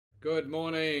Good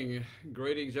morning.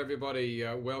 Greetings, everybody.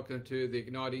 Welcome to the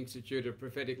Ignite Institute of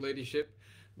Prophetic Leadership.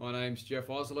 My name's Jeff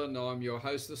Osland. I'm your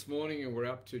host this morning, and we're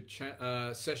up to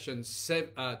session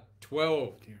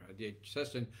 12.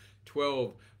 Session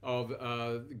 12 of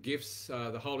the gifts,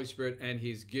 the Holy Spirit and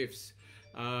His gifts.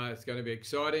 It's going to be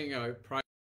exciting. I pray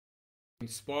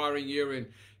inspiring you and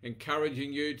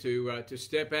encouraging you to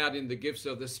step out in the gifts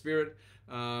of the Spirit.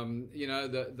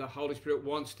 The Holy Spirit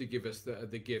wants to give us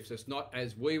the gifts. It's not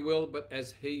as we will, but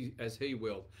as He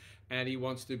will. And He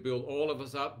wants to build all of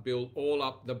us up, build all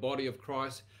up the body of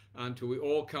Christ until we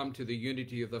all come to the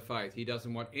unity of the faith. He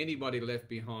doesn't want anybody left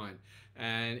behind.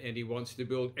 And He wants to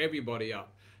build everybody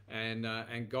up.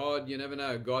 And God, you never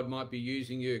know, God might be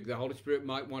using you. The Holy Spirit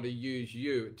might want to use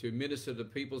you to minister to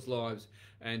people's lives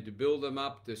and to build them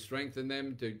up, to strengthen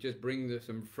them, to just bring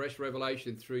some fresh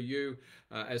revelation through you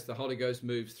as the Holy Ghost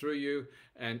moves through you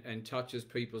and touches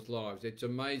people's lives. It's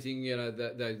amazing,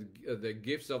 the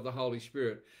gifts of the Holy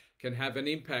Spirit can have an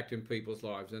impact in people's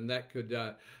lives, and that could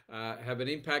have an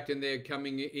impact in their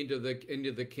coming into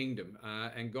the kingdom.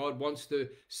 And God wants to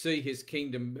see His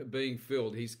kingdom being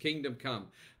filled, His kingdom come,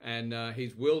 and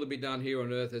His will to be done here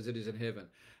on earth as it is in heaven.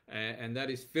 And that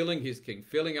is filling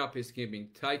up His kingdom,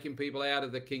 taking people out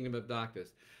of the kingdom of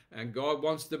darkness. And God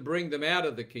wants to bring them out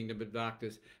of the kingdom of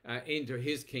darkness into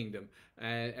His kingdom.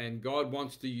 And God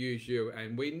wants to use you.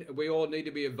 And we all need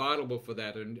to be available for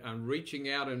that and reaching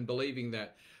out and believing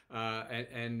that.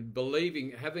 And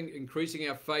believing, increasing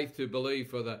our faith to believe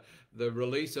for the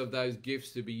release of those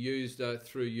gifts to be used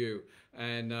through you.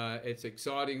 And it's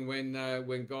exciting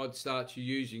when God starts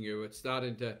using you. It's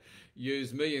starting to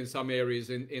use me in some areas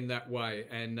in that way,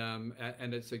 and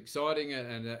it's exciting.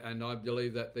 And I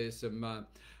believe that there's some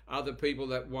other people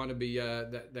that want to be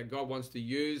that God wants to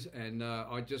use. And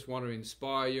I just want to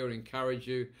inspire you and encourage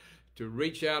you to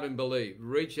reach out and believe.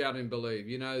 Reach out and believe.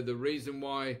 You know, the reason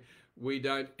why we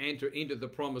don't enter into the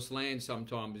promised land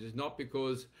sometimes is not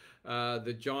because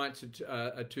the giants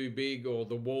are too big or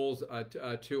the walls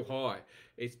are too high.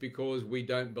 It's because we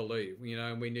don't believe,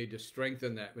 and we need to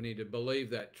strengthen that. We need to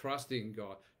believe that, trust in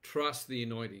God, trust the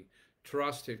anointing,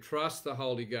 trust Him, trust the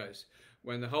Holy Ghost.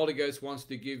 When the Holy Ghost wants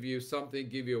to give you something,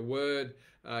 give you a word,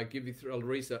 give you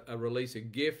a release a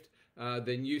gift,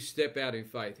 then you step out in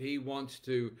faith. He wants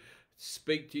to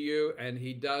speak to you, and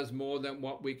He does more than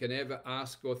what we can ever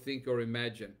ask or think or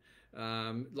imagine.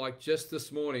 Like just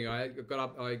this morning, I got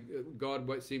up.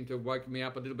 God seemed to wake me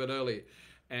up a little bit early,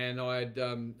 and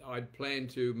I'd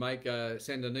planned to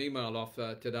send an email off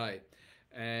today,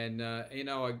 and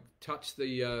I touched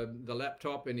the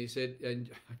laptop, and He said, and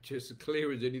just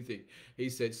clear as anything, He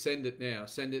said, "Send it now,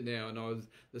 send it now." And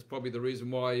that's probably the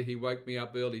reason why He woke me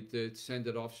up early to send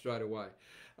it off straight away.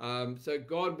 So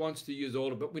God wants to use all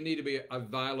of it, but we need to be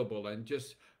available and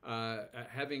just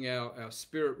having our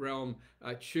spirit realm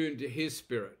tuned to His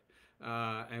Spirit.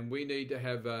 And we need to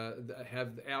have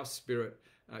our spirit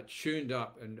tuned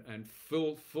up and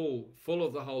full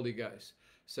of the Holy Ghost,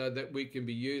 so that we can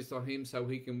be used on Him, so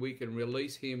we can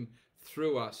release Him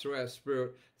through us, through our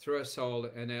spirit, through our soul,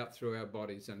 and out through our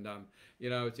bodies. And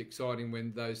it's exciting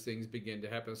when those things begin to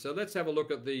happen. So let's have a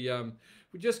look at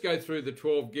we just go through the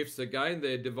 12 gifts again.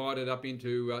 They're divided up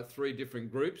into 3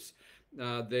 different groups.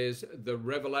 There's the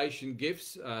revelation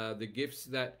gifts, the gifts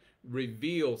that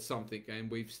reveal something,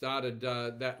 and we've started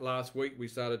that last week. We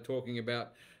started talking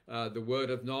about the word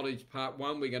of knowledge, part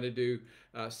 1. We're going to do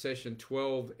session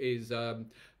 12 is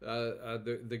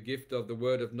the gift of the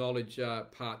word of knowledge,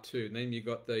 part 2. And then you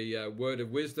got the word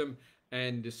of wisdom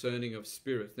and discerning of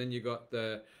spirits. Then you got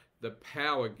the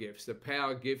power gifts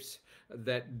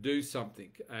that do something,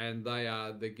 and they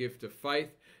are the gift of faith,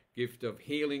 gift of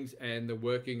healings, and the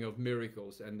working of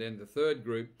miracles. And then the third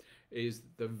group is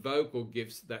the vocal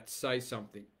gifts that say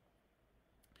something.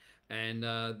 And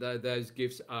those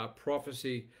gifts are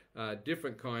prophecy,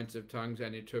 different kinds of tongues,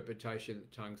 and interpretation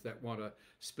of tongues that want to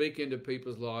speak into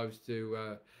people's lives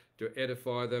to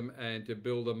edify them and to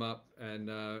build them up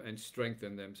and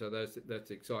strengthen them. So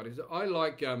that's exciting. So I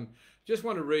just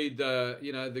want to read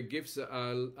the gifts that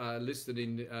are listed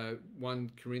in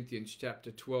 1 Corinthians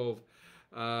chapter 12.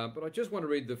 But I just want to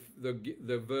read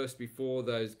the verse before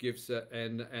those gifts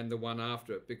and the one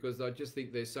after it, because I just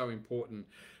think they're so important.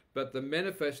 But the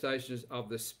manifestations of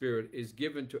the Spirit is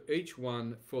given to each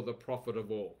one for the profit of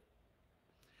all.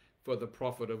 For the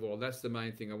profit of all. That's the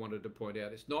main thing I wanted to point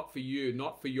out. It's not for you,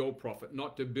 not for your profit,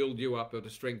 not to build you up or to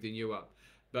strengthen you up,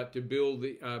 but to build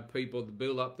the people, to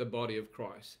build up the body of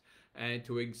Christ and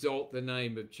to exalt the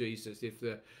name of Jesus. If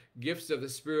the gifts of the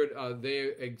Spirit are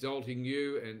there exalting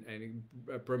you and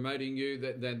promoting you,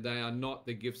 then they are not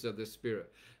the gifts of the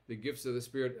Spirit. The gifts of the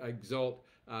Spirit exalt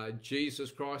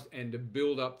Jesus Christ and to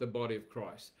build up the body of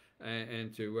Christ,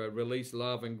 and to release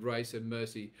love and grace and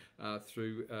mercy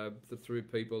through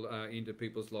people into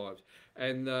people's lives.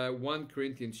 And 1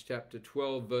 Corinthians chapter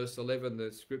 12 verse 11,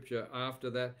 the scripture after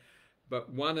that,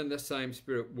 but one and the same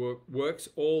Spirit works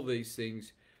all these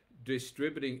things,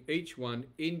 distributing each one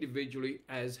individually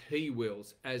as He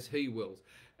wills, as He wills.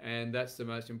 And that's the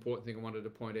most important thing I wanted to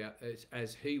point out, is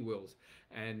as He wills,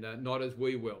 and not as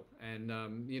we will.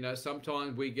 And you know,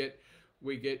 sometimes we get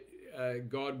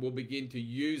God will begin to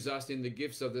use us in the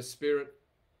gifts of the Spirit,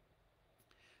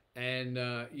 and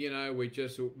you know, we're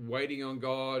just waiting on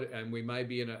God, and we may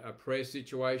be in a prayer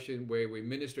situation where we're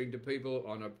ministering to people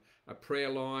on a prayer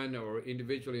line or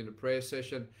individually in a prayer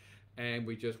session, and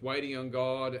we're just waiting on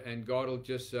God, and God will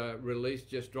just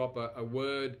drop a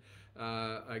word,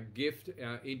 a gift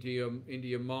into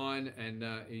your mind, and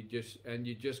you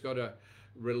just got to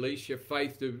release your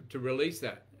faith to release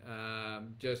that.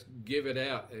 Just give it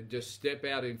out and just step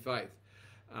out in faith.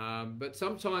 But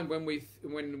sometimes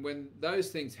when those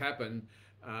things happen,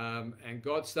 and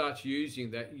God starts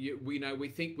using that, we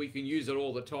think we can use it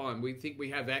all the time. We think we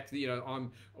have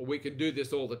we can do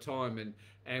this all the time,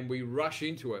 and we rush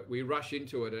into it.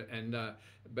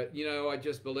 But you know, I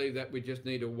just believe that we just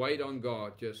need to wait on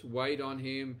God. Just wait on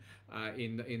Him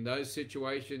in those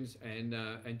situations,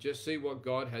 and just see what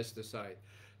God has to say.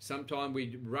 Sometimes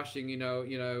we're rushing,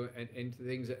 into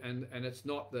things, and it's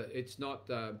not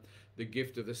the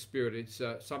gift of the Spirit. It's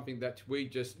something that we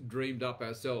just dreamed up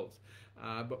ourselves.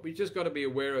 But we just got to be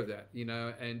aware of that,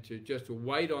 and to just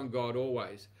wait on God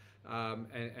always,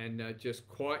 and just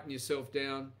quieten yourself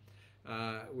down.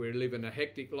 We live in a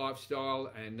hectic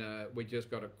lifestyle, and we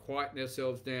just got to quieten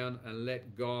ourselves down and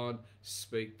let God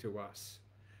speak to us.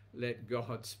 Let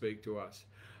God speak to us.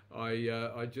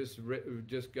 I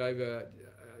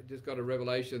just got a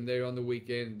revelation there on the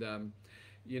weekend.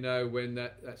 When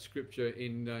that scripture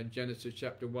in Genesis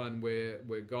chapter 1,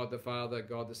 where God the Father,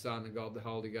 God the Son, and God the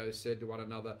Holy Ghost said to one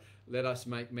another, "Let us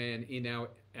make man in our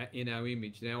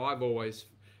image." Now, I've always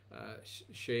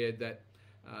shared that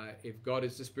if God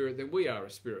is the Spirit, then we are a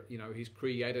spirit. He's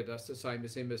created us the same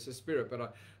as Him as a spirit.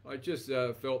 But I just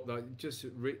felt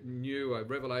that knew a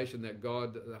revelation that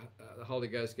God, the Holy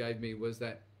Ghost, gave me, was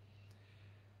that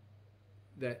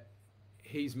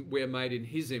we're made in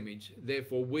His image,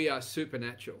 therefore we are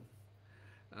supernatural.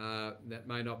 That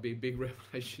may not be a big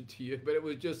revelation to you, but it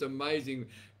was just amazing.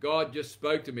 God just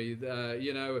spoke to me,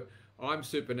 I'm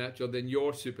supernatural, then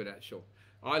you're supernatural.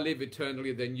 I live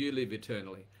eternally, then you live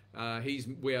eternally.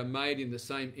 We are made in the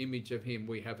same image of Him.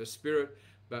 We have a spirit,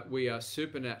 but we are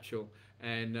supernatural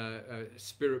and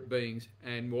spirit beings,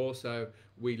 and also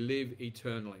we live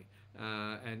eternally.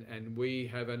 And we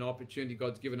have an opportunity.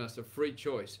 God's given us a free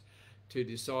choice to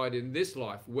decide in this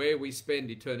life where we spend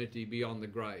eternity beyond the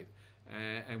grave.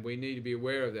 And we need to be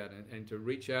aware of that, and to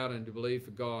reach out and to believe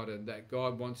for God, and that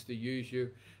God wants to use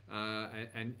you.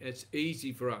 And it's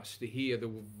easy for us to hear the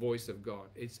voice of God.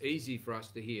 It's easy for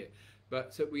us to hear.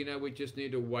 But so we just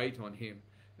need to wait on Him.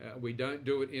 We don't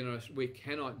do it in us. We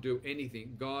cannot do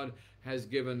anything. God has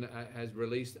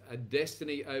released a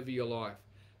destiny over your life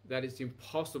that it's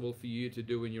impossible for you to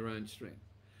do in your own strength.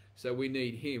 So we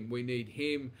need Him. We need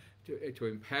Him to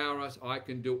empower us. I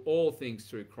can do all things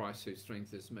through Christ who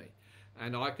strengthens me.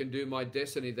 And I can do my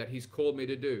destiny that He's called me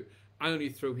to do only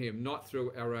through Him, not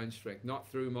through our own strength, not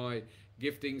through my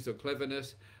giftings or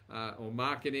cleverness or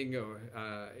marketing or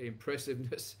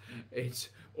impressiveness. It's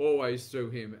always through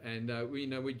Him. And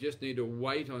we just need to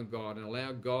wait on God and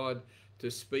allow God to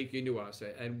speak into us.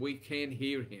 And we can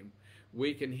hear Him.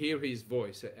 We can hear His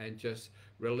voice, and just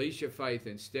release your faith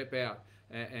and step out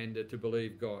and to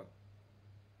believe God.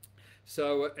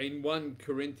 So in 1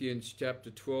 Corinthians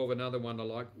chapter 12, another one I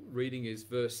like reading is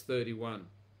verse 31.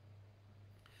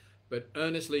 But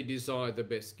earnestly desire the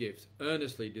best gifts.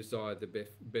 Earnestly desire the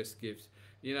best gifts.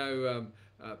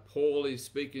 Paul is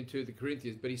speaking to the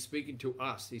Corinthians, but he's speaking to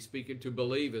us. He's speaking to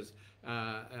believers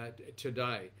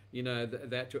today.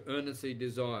 That to earnestly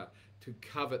desire, to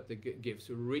covet the gifts,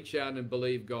 to reach out and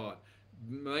believe God.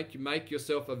 Make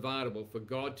yourself available for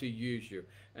God to use you,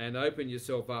 and open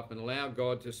yourself up and allow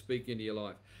God to speak into your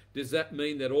life. Does that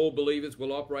mean that all believers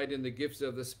will operate in the gifts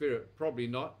of the Spirit? Probably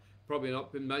not. Probably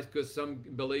not, because some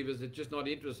believers are just not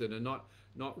interested and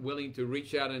not willing to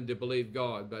reach out and to believe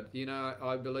God. But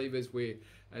I believe as we're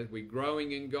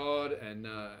growing in God, and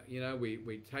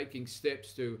we're taking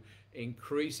steps to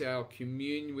increase our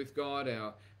communion with God,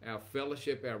 our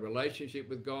fellowship, our relationship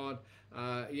with God.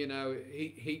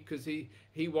 Because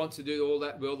he wants to do all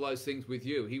those things with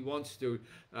you. He wants to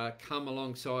come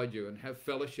alongside you and have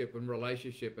fellowship and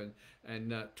relationship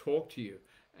and talk to you.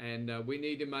 And we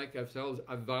need to make ourselves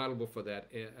available for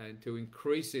that and to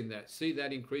increase in that, see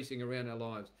that increasing around our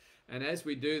lives. And as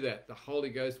we do that, the Holy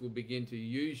Ghost will begin to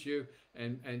use you.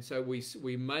 And so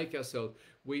we make ourselves,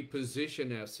 we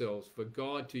position ourselves for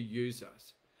God to use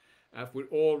us. If we're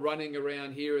all running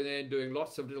around here and there doing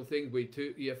lots of little things,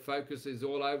 your focus is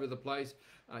all over the place,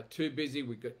 too busy,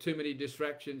 we've got too many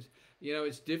distractions. You know,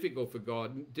 it's difficult for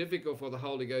God, difficult for the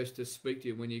Holy Ghost to speak to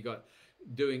you when you've got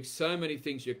doing so many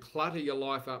things. You clutter your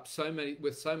life up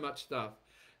with so much stuff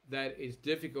that it's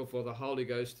difficult for the Holy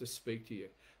Ghost to speak to you.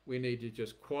 We need to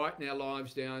just quieten our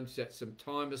lives down, set some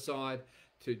time aside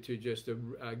to just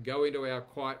go into our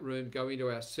quiet room, go into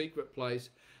our secret place,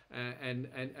 and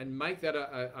make that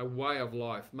a way of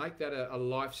life. Make that a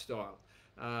lifestyle.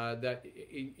 That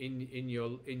in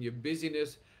your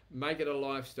busyness, make it a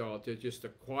lifestyle to just to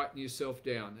quieten yourself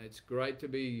down. It's great to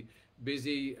be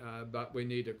busy, but we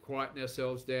need to quieten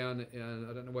ourselves down.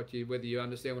 I don't know whether you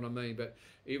understand what I mean, but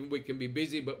even we can be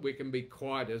busy, but we can be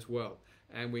quiet as well.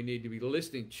 And we need to be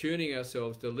listening, tuning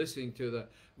ourselves to listening to the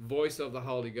voice of the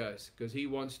Holy Ghost, because he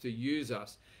wants to use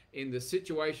us in the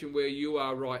situation where you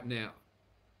are right now.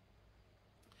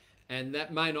 And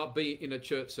that may not be in a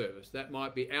church service. That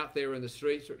might be out there in the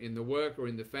streets or in the work or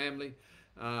in the family,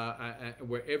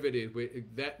 wherever it is.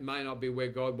 That may not be where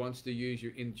God wants to use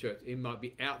you in church. It might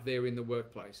be out there in the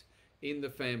workplace, in the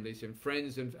families and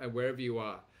friends and wherever you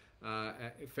are.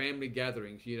 Family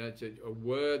gatherings, you know, it's a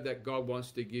word that God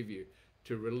wants to give you,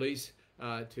 to release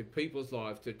to people's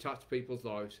lives, to touch people's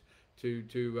lives, to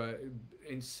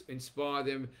inspire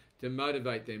them, to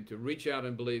motivate them, to reach out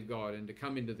and believe God and to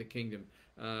come into the kingdom.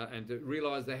 And to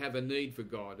realize they have a need for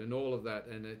God and all of that.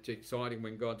 And it's exciting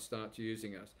when God starts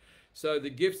using us. So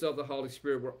the gifts of the Holy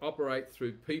Spirit will operate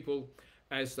through people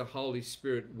as the Holy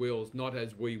Spirit wills, not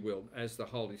as we will, as the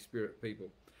Holy Spirit people.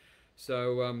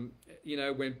 So, you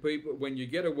know, when you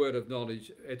get a word of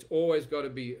knowledge, it's always got to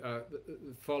be,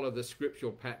 follow the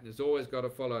scriptural pattern. It's always got to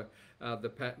follow the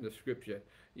pattern of Scripture.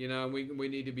 You know, and we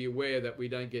need to be aware that we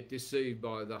don't get deceived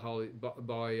by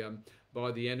by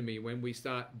the enemy. When we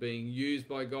start being used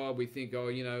by God, we think, oh,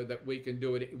 you know, that we can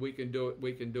do it, we can do it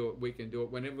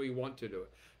whenever we want to do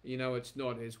it. You know, it's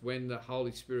not. It's when the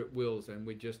Holy Spirit wills, and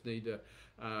we just need to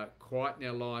quieten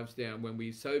our lives down. When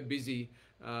we're so busy,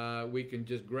 we can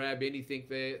just grab anything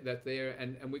there,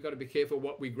 and we've got to be careful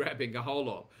what we're grabbing a hold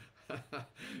of.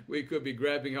 We could be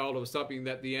grabbing hold of something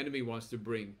that the enemy wants to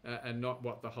bring, and not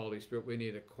what the Holy Spirit. We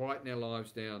need to quieten our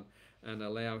lives down and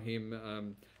allow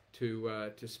him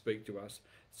to speak to us.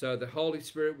 So the Holy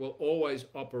Spirit will always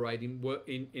operate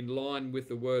in line with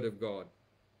the Word of God.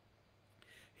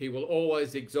 He will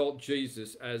always exalt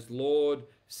Jesus as Lord,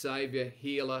 Saviour,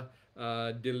 Healer,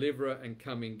 Deliverer, and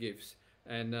coming gifts.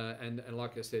 And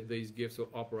like I said, these gifts will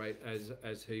operate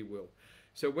as he will.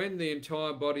 So when the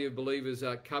entire body of believers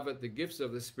covet the gifts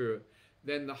of the Spirit,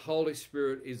 then the Holy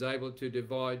Spirit is able to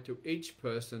divide to each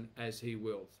person as he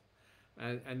wills.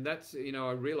 And that's, you know,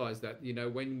 I realize that, you know,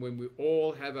 when we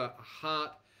all have a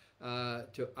heart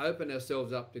to open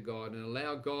ourselves up to God and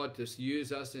allow God to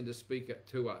use us and to speak it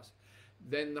to us,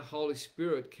 then the Holy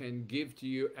Spirit can give to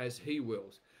you as he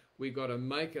wills. We've got to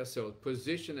make ourselves,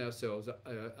 position ourselves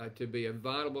to be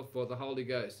available for the Holy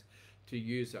Ghost to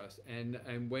use us. And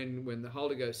when the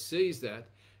Holy Ghost sees that,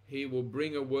 he will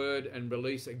bring a word and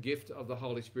release a gift of the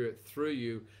Holy Spirit through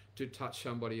you to touch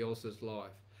somebody else's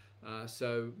life.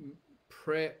 So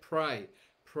pray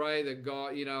that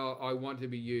God, you know, I want to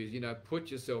be used. You know, put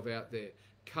yourself out there.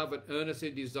 Covet, earnestly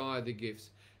desire the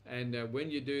gifts. And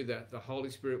when you do that, the Holy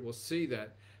Spirit will see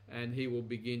that, and he will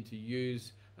begin to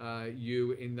use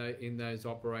you in those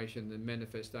operations and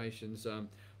manifestations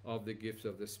of the gifts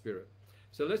of the Spirit.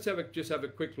 So let's just have a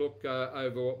quick look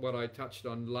over what I touched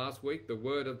on last week. The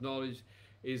word of knowledge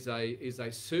is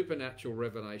a supernatural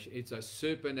revelation. It's a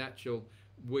supernatural.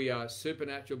 We are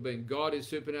supernatural being. God is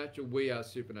supernatural. We are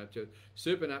supernatural.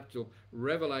 Supernatural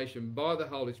revelation by the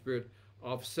Holy Spirit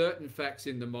of certain facts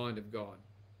in the mind of God.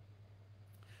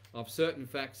 Of certain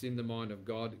facts in the mind of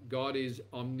God. God is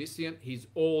omniscient. He's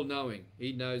all-knowing.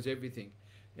 He knows everything,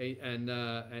 and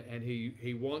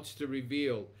he wants to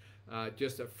reveal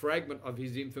just a fragment of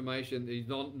his information, his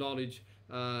knowledge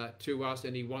to us,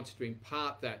 and he wants to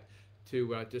impart that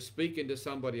to speak into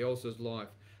somebody else's life.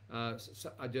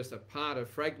 Just a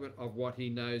fragment of what he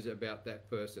knows about that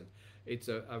person. It's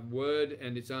a word,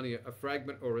 and it's only a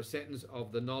fragment or a sentence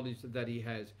of the knowledge that he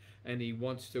has, and he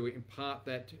wants to impart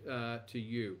that to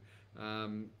you.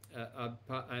 And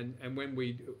when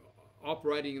we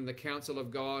operating in the counsel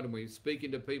of God and we speak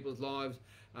into people's lives,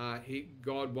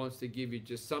 God wants to give you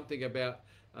just something about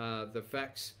the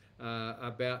facts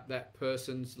about that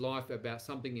person's life, about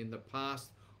something in the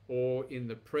past or in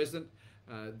the present.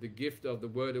 The gift of the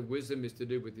word of wisdom is to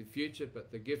do with the future,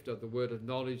 but the gift of the word of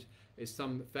knowledge is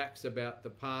some facts about the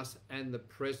past and the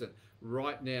present,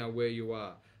 right now where you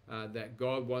are, that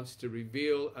God wants to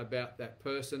reveal about that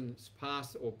person's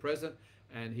past or present,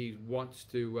 and he wants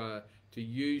to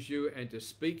use you and to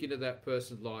speak into that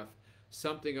person's life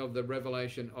something of the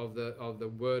revelation of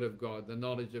the word of God, the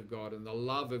knowledge of God, and the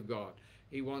love of God.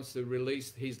 He wants to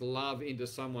release his love into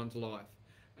someone's life.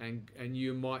 And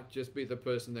you might just be the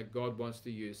person that God wants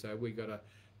to use. So we've got to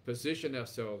position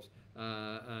ourselves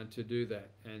to do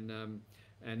that,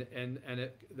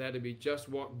 that'll be just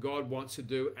what God wants to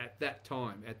do at that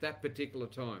time, at that particular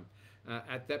time,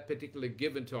 at that particular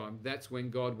given time. That's when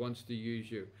God wants to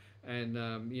use you, and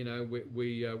we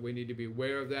need to be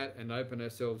aware of that and open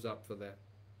ourselves up for that.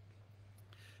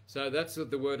 So that's what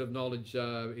the word of knowledge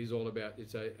is all about.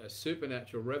 It's a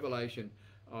supernatural revelation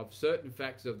of certain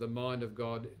facts of the mind of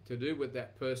God to do with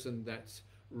that person that's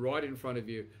right in front of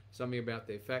you, something about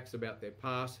their facts, about their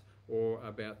past, or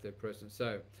about their present.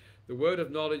 So the word of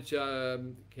knowledge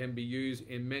can be used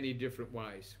in many different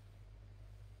ways.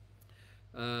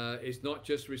 It's not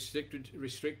just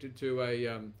restricted to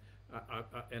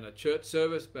in a church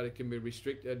service, but it can be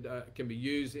restricted, can be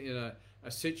used in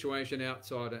a situation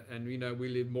outside, and we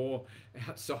live more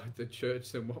outside the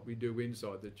church than what we do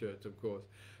inside the church, of course.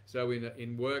 So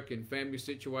in work, in family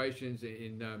situations,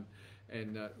 when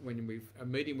we are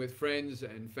meeting with friends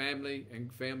and family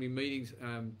meetings,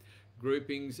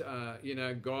 groupings,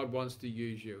 God wants to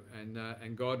use you,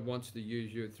 and God wants to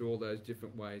use you through all those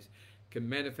different ways. It can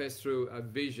manifest through a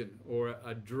vision or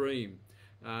a dream,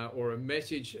 or a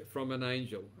message from an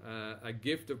angel, a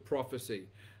gift of prophecy,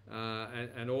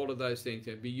 and all of those things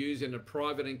can be used in a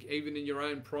private, and even in your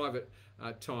own private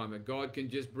time. And God can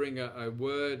just bring a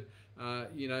word.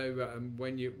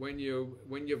 When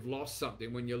you've lost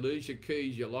something, when you lose your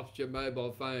keys, you lost your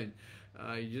mobile phone,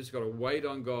 you just got to wait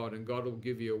on God, and God will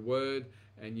give you a word,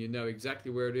 and you know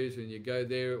exactly where it is, and you go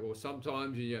there. Or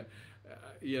sometimes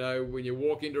when you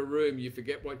walk into a room, you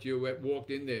forget what you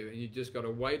walked in there, and you just got to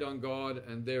wait on God,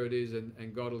 and there it is,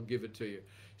 and God will give it to you.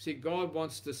 See, God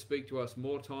wants to speak to us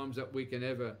more times than we can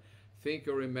ever think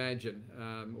or imagine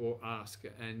or ask,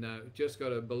 and just got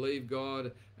to believe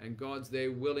God, and God's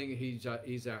there willing. He's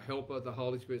our helper. The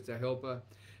Holy Spirit's our helper.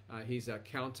 He's our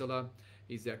counselor.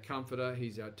 He's our comforter.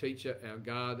 He's our teacher, our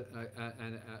guard,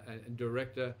 and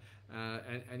director,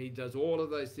 and he does all of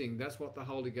those things. That's what the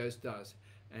Holy Ghost does,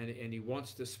 and he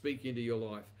wants to speak into your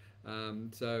life.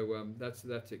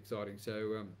 That's exciting.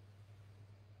 So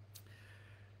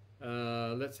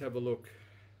let's have a look.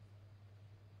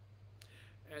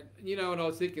 And and I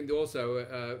was thinking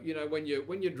also, when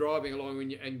you're driving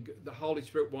along, and the Holy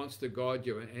Spirit wants to guide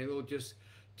you, and it'll just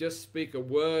speak a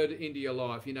word into your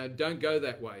life. Don't go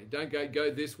that way. Don't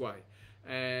go this way.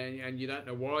 And you don't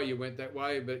know why you went that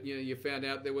way, but you found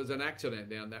out there was an accident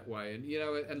down that way, and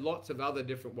and lots of other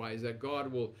different ways that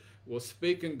God will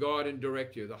speak and guide and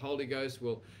direct you. The Holy Ghost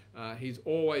will. He's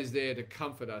always there to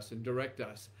comfort us and direct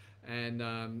us. And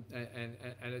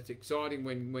it's exciting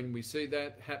when we see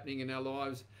that happening in our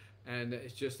lives, and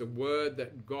it's just a word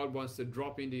that God wants to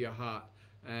drop into your heart,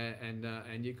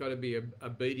 and you've got to be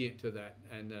obedient to that,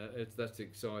 and that's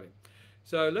exciting.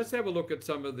 So let's have a look at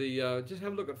some of the just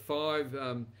have a look at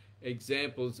 5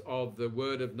 examples of the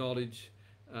word of knowledge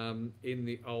in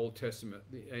the Old Testament.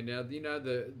 And now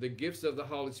the gifts of the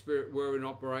Holy Spirit were in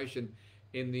operation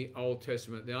in the Old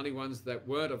Testament. The only ones that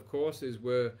weren't, of course, is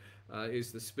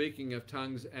the speaking of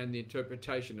tongues and the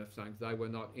interpretation of tongues. They were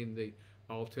not in the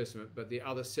Old Testament, but the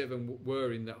other 7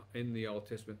 were in the Old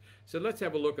Testament. So let's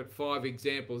have a look at 5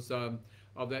 examples of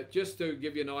that, just to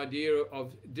give you an idea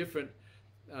of different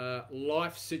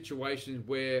life situations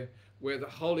where the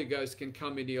Holy Ghost can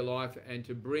come into your life and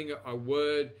to bring a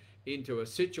word into a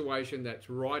situation that's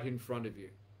right in front of you.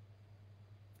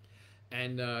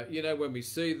 And when we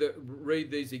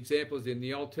read these examples in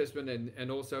the Old Testament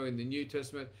and also in the New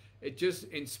Testament, it just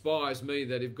inspires me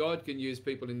that if God can use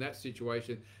people in that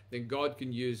situation, then God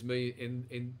can use me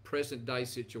in present day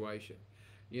situation.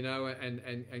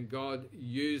 And God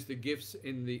used the gifts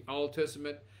in the Old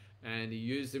Testament, and he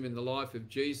used them in the life of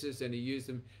Jesus, and he used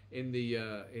them in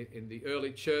the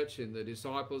early church, in the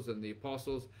disciples and the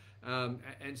apostles,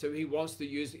 and so he wants to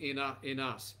use in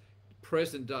us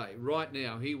present day, right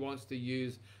now. He wants to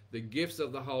use the gifts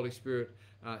of the Holy Spirit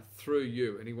through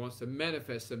you, and he wants to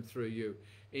manifest them through you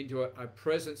into a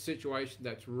present situation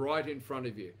that's right in front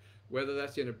of you, whether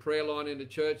that's in a prayer line in the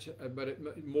church, but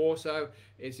more so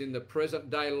it's in the present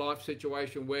day life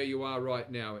situation where you are right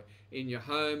now, in your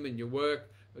home, in your work,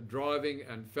 driving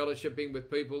and fellowshipping with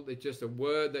people. It's just a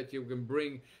word that you can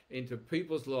bring into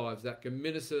people's lives that can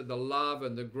minister the love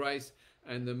and the grace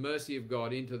and the mercy of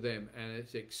God into them. And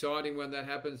it's exciting when that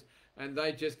happens, and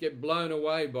they just get blown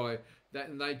away by that,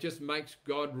 and they just makes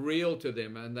God real to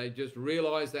them, and they just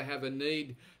realize they have a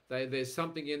need. There's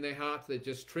something in their hearts that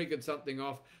just triggered something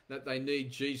off, that they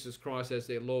need Jesus Christ as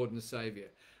their Lord and Savior.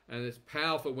 And it's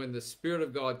powerful when the Spirit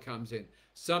of God comes in,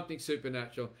 something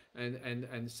supernatural,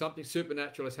 and something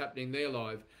supernatural is happening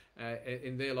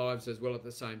in their lives as well at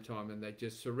the same time. And they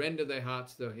just surrender their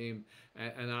hearts to Him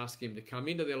and ask Him to come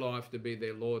into their life to be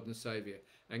their Lord and Savior.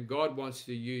 And God wants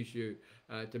to use you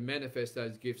to manifest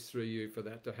those gifts through you for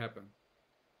that to happen.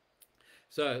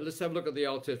 So let's have a look at the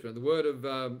Old Testament, the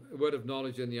word of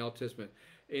knowledge in the Old Testament.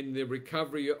 In the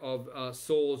recovery of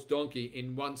Saul's donkey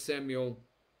in 1 Samuel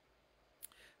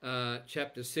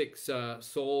chapter 6,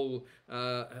 Saul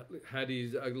had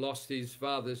lost his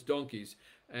father's donkeys,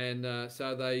 and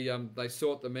so they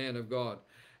sought the man of God.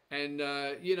 And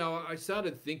I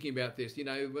started thinking about this.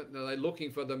 They're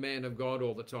looking for the man of God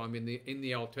all the time in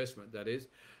the Old Testament. That is.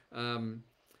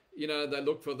 They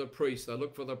look for the priest, they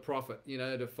look for the prophet,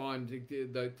 to find,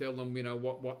 they tell them,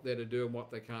 what they're to do and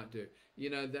what they can't do.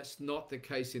 That's not the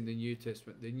case in the New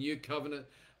Testament. The New Covenant,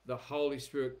 the Holy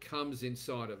Spirit comes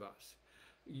inside of us.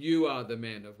 You are the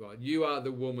man of God. You are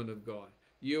the woman of God.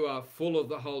 You are full of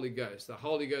the Holy Ghost. The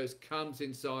Holy Ghost comes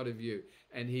inside of you,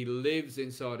 and He lives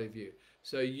inside of you.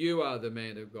 So you are the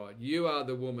man of God. You are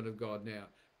the woman of God now.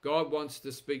 God wants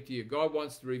to speak to you. God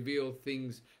wants to reveal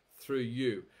things through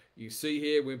you. You see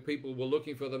here when people were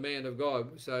looking for the man of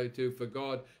God, for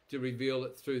God to reveal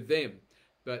it through them.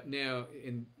 But now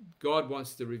God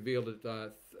wants to reveal it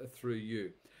through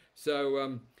you.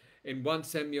 So in 1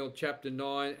 Samuel chapter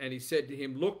 9, and he said to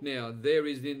him, "Look now, there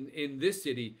is in this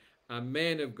city a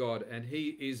man of God, and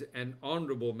he is an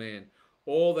honorable man.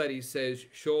 All that he says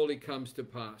surely comes to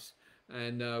pass."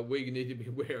 And we need to be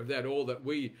aware of that, all that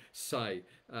we say,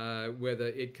 whether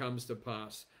it comes to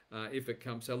pass. If it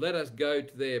comes. So let us go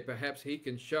there. Perhaps he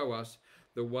can show us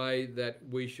the way that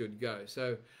we should go.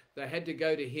 So they had to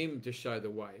go to him to show the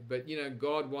way. But,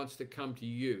 God wants to come to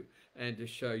you and to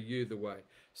show you the way.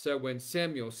 So when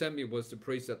Samuel was the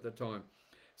priest at the time.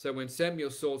 So when Samuel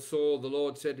saw Saul, the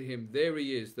Lord said to him, "There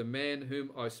he is, the man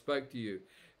whom I spoke to you.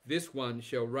 This one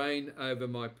shall reign over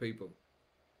my people.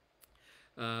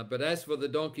 But as for the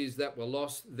donkeys that were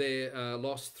lost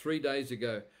 3 days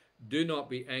ago, do not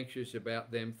be anxious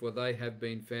about them, for they have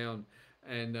been found."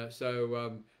 And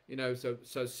so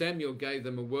Samuel gave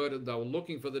them a word, and they were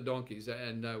looking for the donkeys.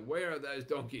 And where are those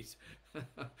donkeys?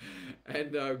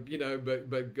 And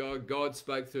but God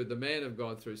spoke through the man of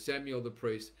God, through Samuel the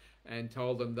priest, and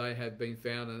told them they had been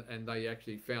found, and they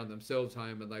actually found themselves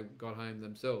home, and they got home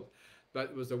themselves.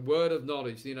 But it was a word of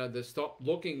knowledge, to stop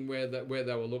looking where they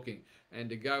were looking, and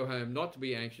to go home, not to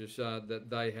be anxious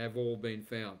that they have all been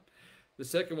found. The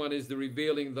second one is the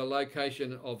revealing the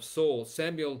location of Saul.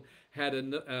 Samuel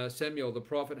the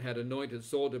prophet had anointed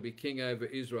Saul to be king over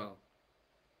Israel.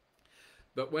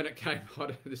 But when it came,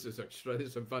 this is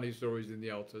some funny stories in the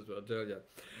Old Testament, I'll tell you.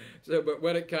 But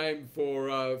when it came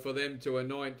for them to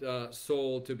anoint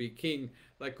Saul to be king,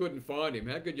 they couldn't find him.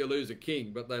 How could you lose a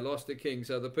king? But they lost a king.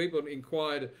 So the people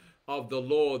inquired of the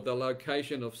Lord the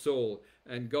location of Saul,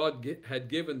 and God had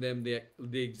given them the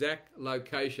exact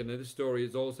location. And this story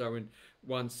is also in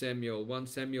 1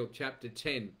 Samuel chapter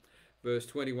 10, verse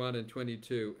 21 and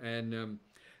 22.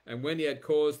 And when he had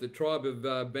caused the tribe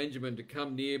of Benjamin to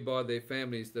come near by their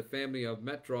families, the family of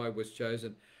Matri was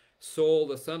chosen. Saul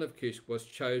the son of Kish was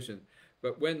chosen.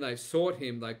 But when they sought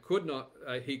him,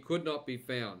 he could not be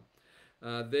found.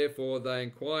 Therefore they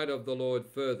inquired of the Lord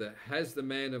further, "Has the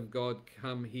man of God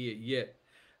come here yet?"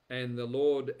 And the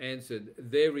Lord answered,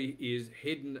 "There he is,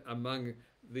 hidden among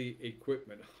the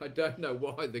equipment." I don't know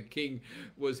why the king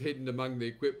was hidden among the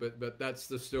equipment, but that's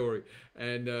the story.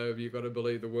 And you've got to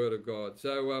believe the word of God.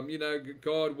 So,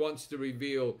 God wants to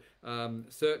reveal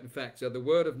certain facts. So the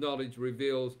word of knowledge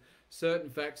reveals certain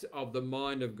facts of the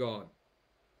mind of God.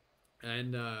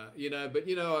 And,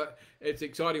 it's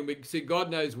exciting. We see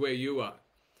God knows where you are.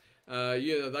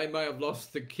 They may have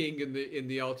lost the king in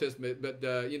the Old Testament, but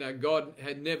God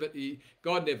never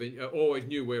always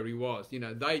knew where he was.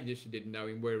 They just didn't know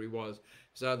him where he was.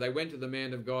 So they went to the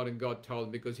man of God, and God told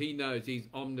them, because he knows, he's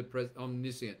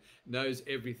omniscient, knows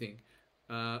everything.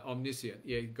 Omniscient.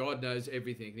 Yeah, God knows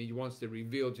everything. He wants to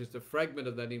reveal just a fragment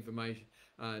of that information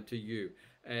to you.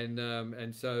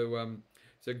 And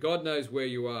so God knows where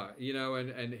you are,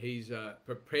 and he's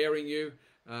preparing you.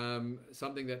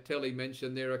 Something that Telly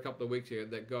mentioned there a couple of weeks ago,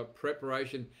 that God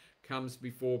preparation comes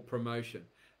before promotion.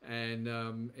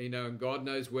 and you know, and God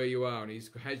knows where you are, and He's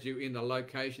has you in the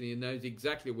location. He knows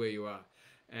exactly where you are,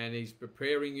 and He's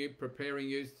preparing you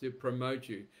to promote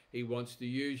you. He wants to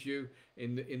use you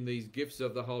in these gifts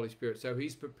of the Holy Spirit. So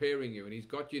He's preparing you, and He's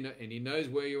got you, and He knows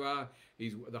where you are.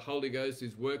 The Holy Ghost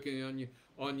is working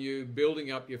on you,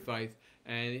 building up your faith,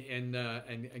 and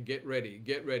get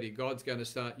ready. God's going to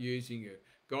start using you.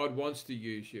 God wants to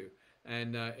use you,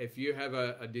 and if you have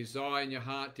a desire in your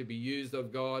heart to be used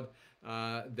of God,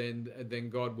 then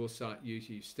God will start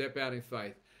using you. Step out in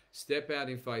faith. Step out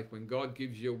in faith when God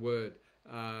gives you a word.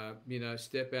 You know,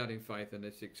 step out in faith, and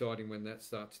it's exciting when that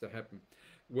starts to happen.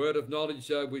 Word of knowledge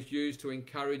was used to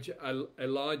encourage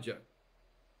Elijah.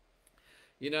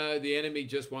 You know, the enemy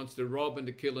just wants to rob and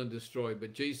to kill and destroy,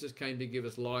 but Jesus came to give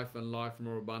us life and life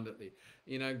more abundantly.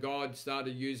 You know, God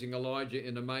started using Elijah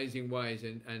in amazing ways,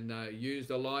 and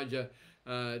used Elijah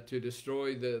to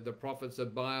destroy the prophets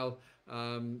of Baal.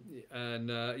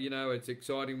 You know, it's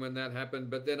exciting when that happened.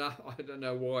 But then I don't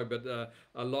know why, but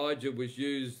Elijah was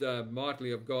used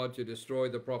mightily of God to destroy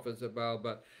the prophets of Baal.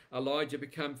 But Elijah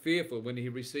became fearful when he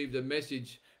received a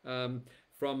message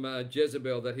from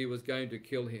Jezebel that he was going to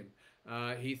kill him.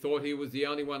 He thought he was the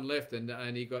only one left,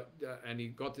 and he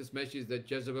got this message that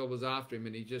Jezebel was after him,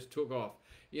 and he just took off.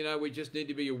 You know, we just need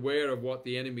to be aware of what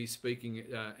the enemy's speaking,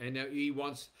 and he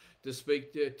wants to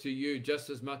speak to you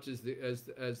just as much as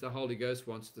the Holy Ghost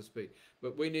wants to speak.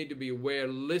 But we need to be aware,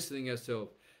 listening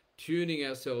ourselves, tuning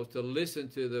ourselves to listen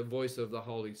to the voice of the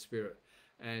Holy Spirit.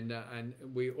 And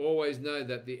we always know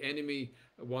that the enemy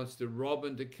wants to rob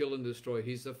and to kill and destroy.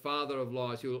 He's the father of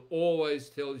lies. He will always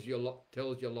tells you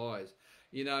lies.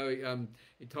 You know,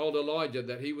 he told Elijah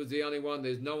that he was the only one.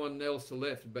 There's no one else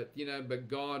left. But you know, but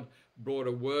God brought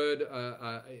a word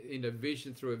in a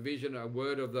vision, through a vision, a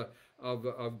word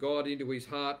of God into his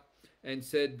heart, and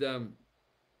said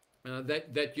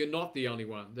that you're not the only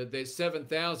one. That there's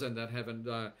 7,000 that haven't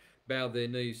bowed their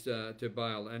knees to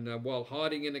Baal. And while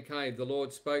hiding in a cave, the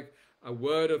Lord spoke a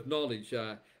word of knowledge.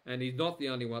 And he's not the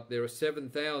only one. There are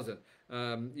 7,000.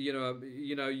 You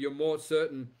know, you're more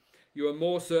certain. You are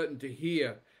more certain to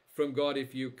hear from God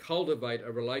if you cultivate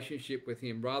a relationship with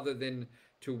Him, rather than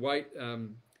to wait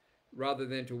to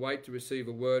receive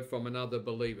a word from another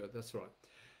believer. That's right.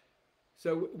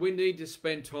 So we need to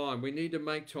spend time. We need to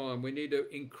make time. We need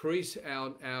to increase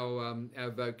our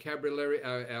vocabulary,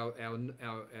 our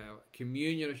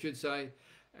communion, I should say,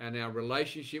 and our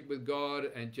relationship with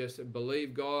God, and just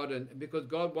believe God, and because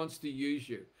God wants to use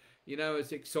you. You know,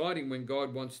 it's exciting when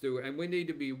God wants to, and we need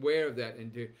to be aware of that.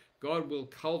 And God will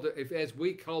cultivate, as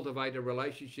we cultivate a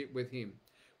relationship with Him,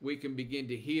 we can begin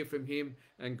to hear from Him,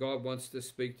 and God wants to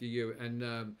speak to you.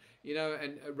 And you know,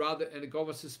 and God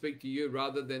wants to speak to you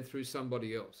rather than through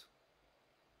somebody else.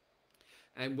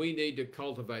 And we need to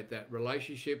cultivate that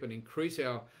relationship and increase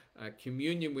our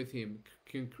communion with Him,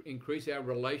 increase our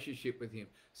relationship with Him,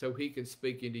 so He can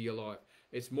speak into your life.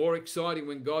 It's more exciting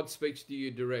when God speaks to you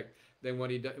direct than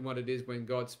what it is when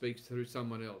God speaks through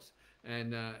someone else.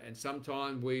 And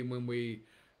sometimes when we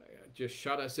just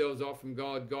shut ourselves off from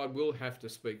God, God will have to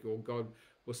speak, or God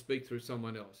will speak through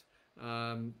someone else.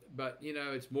 But you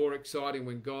know, it's more exciting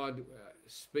when God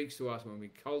speaks to us, when we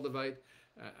cultivate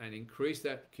and increase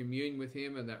that communion with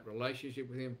Him and that relationship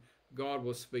with Him. God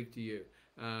will speak to you,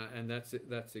 and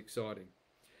that's exciting.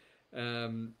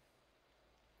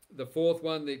 The fourth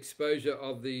one, the exposure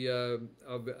of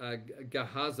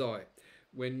Gehazi.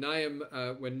 When Nahum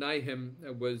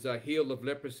was healed of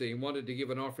leprosy and wanted to give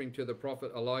an offering to the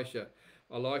prophet Elisha,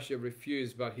 Elisha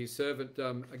refused, but his servant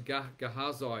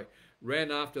Gehazi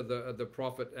ran after the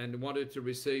prophet and wanted to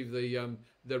receive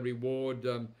the reward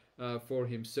for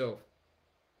himself.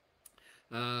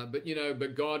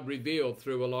 But God revealed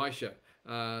through Elisha,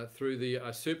 through the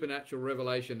supernatural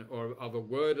revelation of a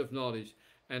word of knowledge,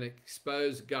 and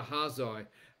exposed Gehazi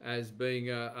as being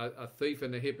a thief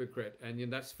and a hypocrite.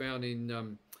 And that's found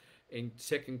in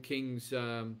 2 Kings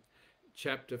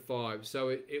chapter 5. So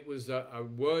it was a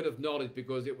word of knowledge,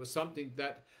 because it was something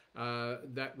that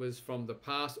was from the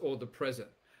past or the present.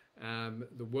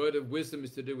 The word of wisdom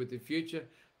is to do with the future,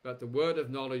 but the word of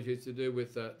knowledge is to do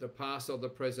with the past or the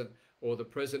present, or the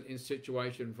present in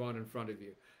situation right in front of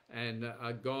you. And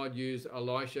God used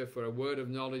Elisha for a word of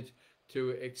knowledge to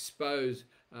expose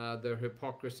the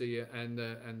hypocrisy and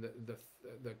the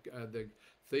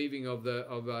thieving of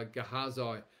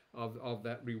Gehazi of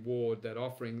that reward, that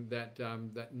offering that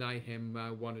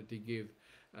Nahum wanted to give,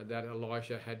 that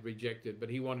Elisha had rejected, but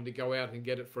he wanted to go out and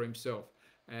get it for himself.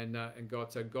 And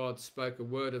God spoke a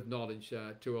word of knowledge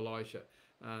to Elisha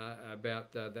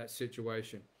about that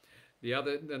situation.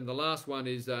 The last one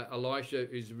is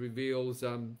God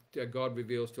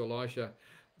reveals to Elisha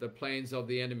the plans of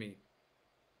the enemy.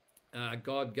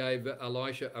 God gave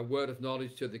Elisha a word of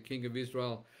knowledge to the king of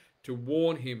Israel to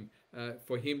warn him,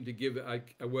 for him to give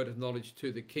a word of knowledge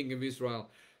to the king of Israel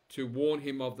to warn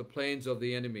him of the plans of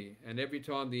the enemy. And every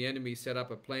time the enemy set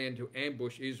up a plan to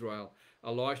ambush Israel,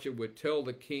 Elisha would tell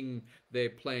the king their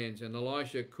plans. And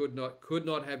Elisha could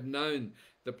not have known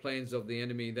the plans of the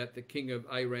enemy that the king of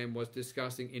Aram was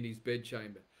discussing in his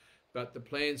bedchamber. But the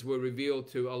plans were revealed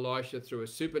to Elisha through a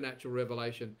supernatural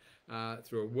revelation,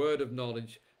 through a word of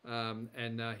knowledge,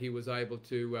 and he was able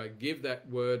to give that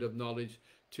word of knowledge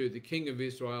to the king of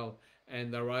Israel,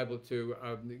 and they were able to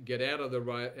get out of the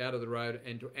road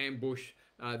and to ambush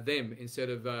them instead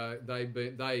of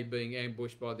they being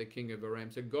ambushed by the king of Aram.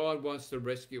 So God wants to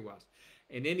rescue us.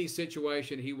 In any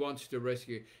situation, he wants to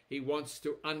rescue. He wants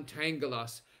to untangle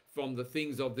us from the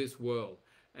things of this world.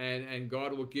 And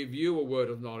God will give you a word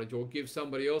of knowledge, or give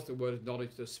somebody else a word of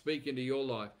knowledge to speak into your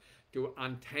life, to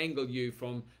untangle you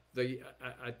from the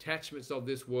attachments of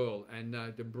this world, and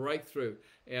to break through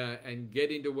and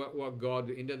get into what God,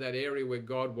 into that area where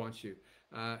God wants you.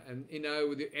 And you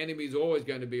know, the enemy is always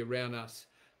going to be around us,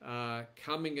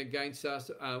 coming against us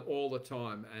all the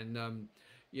time, and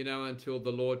you know, until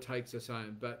the Lord takes us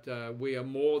home. But we are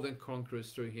more than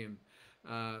conquerors through him.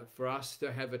 For us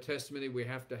to have a testimony, we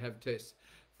have to have tests.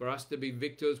 For us to be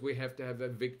victors, we have to have a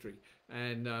victory,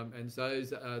 and those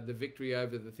the victory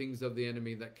over the things of the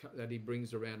enemy that he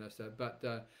brings around us. But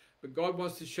God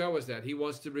wants to show us that. He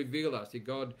wants to reveal us.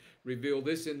 God revealed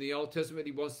this in the Old Testament.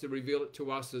 He wants to reveal it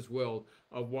to us as well,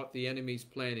 of what the enemy's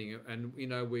planning. And you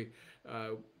know,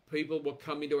 people will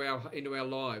come into our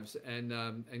lives,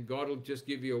 and God will just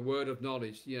give you a word of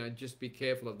knowledge. You know, just be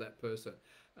careful of that person,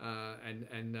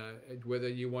 and whether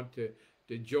you want to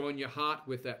join your heart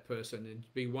with that person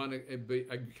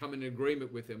and come in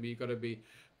agreement with them. You've got to be.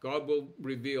 God will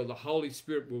reveal. The Holy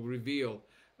Spirit will reveal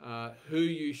who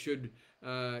you should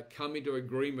come into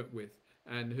agreement with,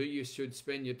 and who you should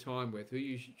spend your time with, who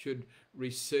you should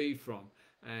receive from,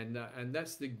 and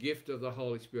that's the gift of the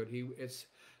Holy Spirit. It's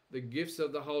the gifts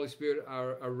of the Holy Spirit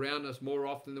are around us more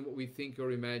often than what we think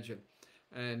or imagine,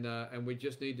 and we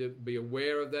just need to be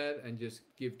aware of that and just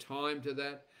give time to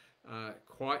that.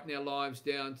 Quieten our lives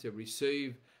down to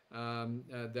receive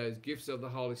those gifts of the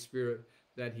Holy Spirit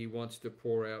that he wants to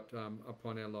pour out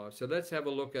upon our lives. So let's have a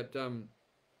look at the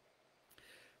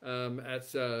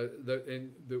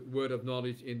word of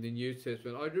knowledge in the New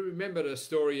Testament. I do remember a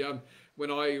story when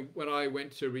I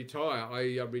went to retire.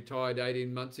 I retired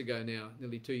 18 months ago now,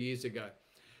 nearly 2 years ago,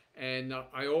 and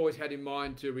I always had in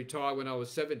mind to retire when I was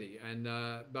 70. And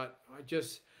but I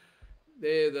just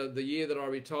the year that I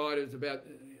retired, it was about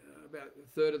a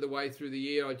third of the way through the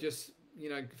year, I just, you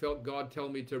know, felt God tell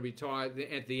me to retire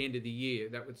at the end of the year.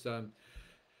 That was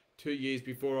 2 years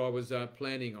before I was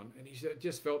planning on. And he said,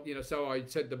 just felt, you know, so I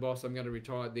said to the boss, I'm going to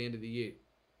retire at the end of the year.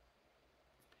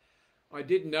 I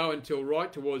didn't know until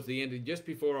right towards the end, just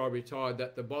before I retired,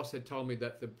 that the boss had told me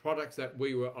that the products that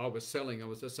I was selling, I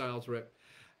was a sales rep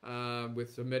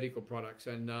with some medical products,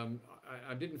 and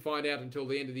I didn't find out until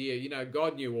the end of the year. You know,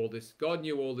 God knew all this. God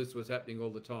knew all this was happening all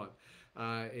the time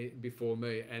before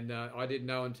me, and I didn't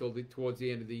know until towards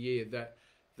the end of the year that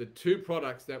the two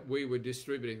products that we were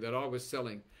distributing, that I was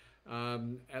selling,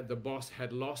 the boss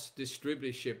had lost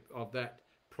distributorship of that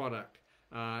product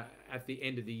at the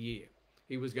end of the year.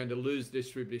 He was going to lose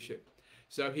distributorship,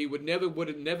 so he would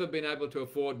have never been able to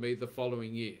afford me the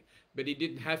following year. But he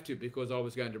didn't have to, because I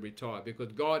was going to retire,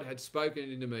 because God had spoken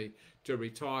into me to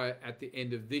retire at the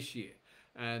end of this year,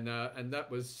 and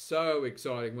that was so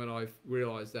exciting when I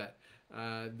realized that.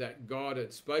 That God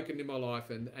had spoken in my life,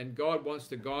 and God wants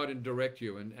to guide and direct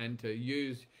you, and to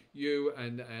use you,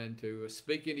 and to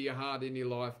speak into your heart, in your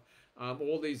life,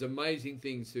 all these amazing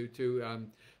things to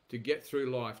get through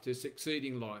life, to succeed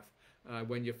in life.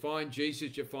 When you find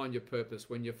Jesus, you find your purpose.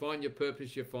 When you find your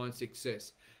purpose, you find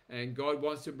success. And God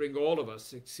wants to bring all of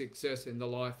us success in the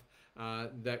life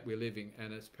that we're living.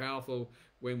 And it's powerful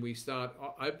when we start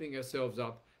opening ourselves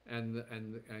up, and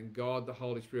God, the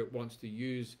Holy Spirit, wants to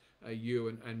use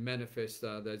you and manifest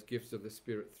those gifts of the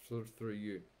Spirit through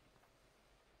you.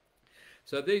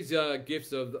 So these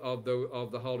gifts of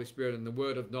the Holy Spirit and the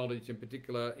word of knowledge in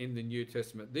particular in the New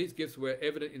Testament, these gifts were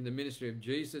evident in the ministry of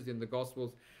Jesus in the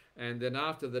Gospels, and then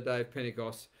after the day of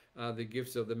Pentecost, the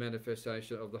gifts of the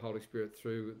manifestation of the Holy Spirit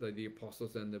through the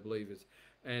apostles and the believers.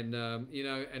 And you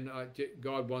know, and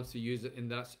God wants to use it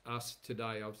in us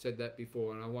today. I've said that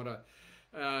before, and I want to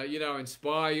you know,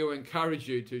 inspire you, encourage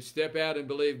you to step out and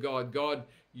believe God. God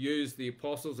used the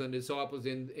apostles and disciples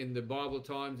in the Bible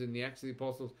times, in the Acts of the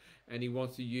Apostles, and he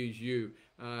wants to use you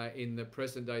in the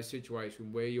present day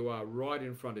situation where you are, right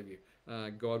in front of you.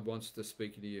 God wants to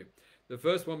speak to you. The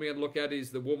first one we're going to look at is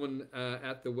the woman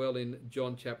at the well in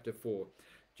John chapter 4.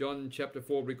 John chapter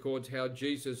 4 records how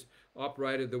Jesus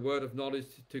operated the word of knowledge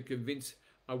to convince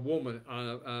a woman,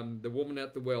 the woman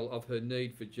at the well, of her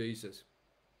need for Jesus.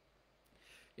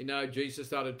 You know, Jesus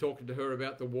started talking to her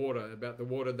about the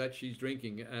water that she's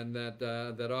drinking, and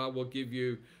that I will give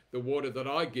you, the water that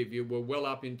I give you will well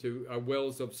up into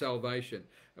wells of salvation,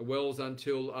 wells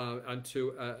unto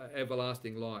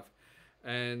everlasting life.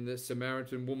 And the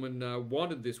Samaritan woman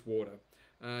wanted this water.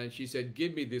 She said,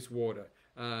 give me this water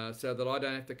so that I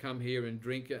don't have to come here and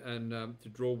drink and to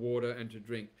draw water and to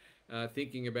drink,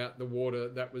 thinking about the water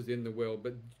that was in the well.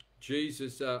 But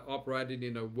Jesus operated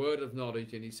in a word of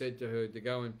knowledge, and he said to her to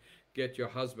go and get your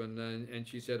husband. And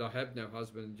she said, I have no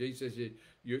husband. And Jesus,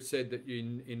 you said that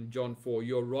in John 4,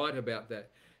 you're right about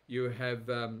that. You have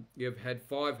had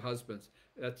 5 husbands.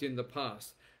 That's in the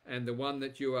past. And the one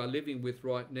that you are living with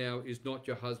right now is not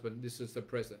your husband. This is the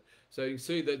present. So you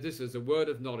see that this is a word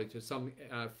of knowledge, some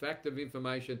fact of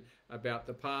information about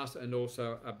the past and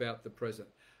also about the present.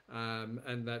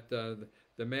 And that the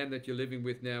man that you're living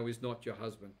with now is not your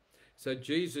husband. So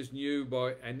Jesus knew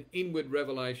by an inward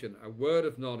revelation, a word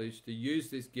of knowledge, to use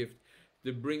this gift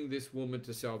to bring this woman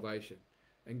to salvation.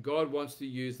 And God wants to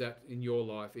use that in your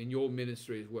life, in your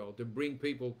ministry as well, to bring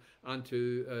people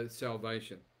unto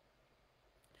salvation.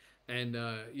 And,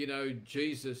 you know,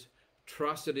 Jesus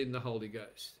trusted in the Holy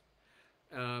Ghost.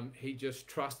 He just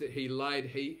trusted.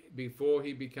 Before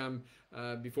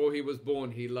he was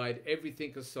born, he laid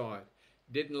everything aside.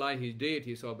 Didn't lay his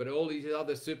deity aside, but all these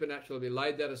other supernatural, he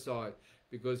laid that aside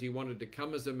because he wanted to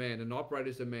come as a man and operate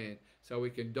as a man so he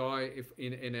can die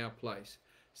in our place.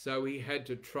 So he had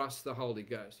to trust the Holy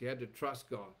Ghost. He had to trust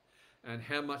God. And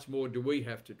how much more do we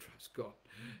have to trust God?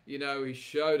 You know, he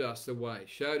showed us the way,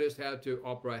 showed us how to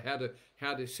operate,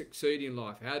 how to succeed in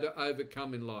life, how to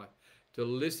overcome in life, to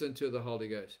listen to the Holy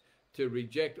Ghost, to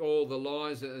reject all the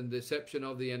lies and deception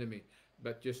of the enemy,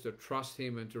 but just to trust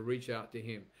him and to reach out to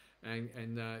him.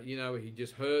 And you know, he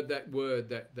just heard that word,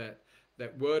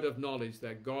 that word of knowledge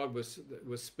that God was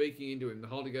speaking into him. The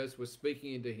Holy Ghost was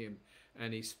speaking into him,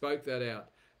 and he spoke that out.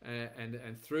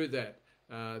 And through that,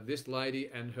 this lady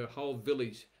and her whole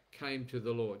village came to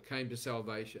the Lord, came to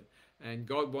salvation. And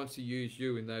God wants to use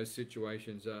you in those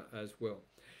situations as well.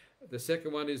 The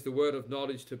second one is the word of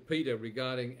knowledge to Peter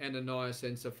regarding Ananias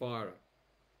and Sapphira.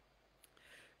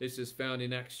 This is found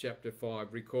in Acts chapter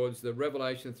 5, records the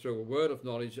revelation through a word of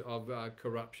knowledge of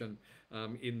corruption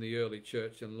in the early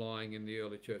church and lying in the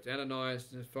early church.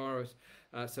 Ananias and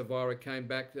Sapphira came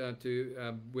back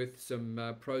with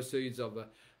some proceeds of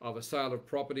a sale of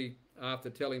property after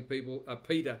telling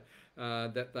Peter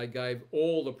that they gave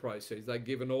all the proceeds. They'd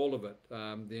given all of it.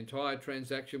 The entire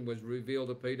transaction was revealed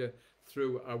to Peter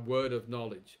through a word of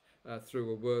knowledge,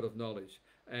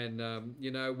 And,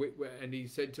 you know, and he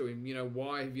said to him, you know,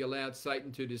 why have you allowed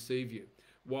Satan to deceive you?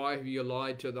 Why have you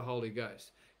lied to the Holy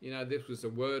Ghost? You know, this was a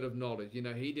word of knowledge. You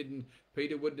know,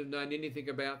 Peter wouldn't have known anything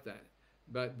about that.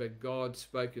 But God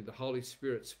spoke, the Holy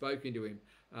Spirit spoke into him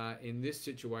in this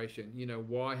situation. You know,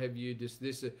 why have you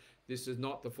this is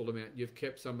not the full amount. You've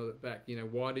kept some of it back. You know,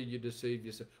 why did you deceive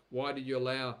yourself? Why did you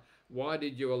allow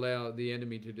the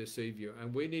enemy to deceive you?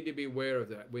 And we need to be aware of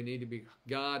that. We need to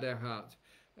guard our hearts.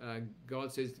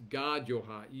 God says, guard your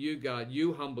heart.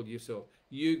 You humble yourself.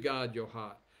 You guard your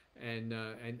heart. And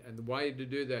the way to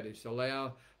do that is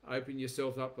open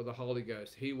yourself up for the Holy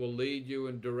Ghost. He will lead you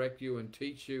and direct you and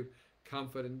teach you,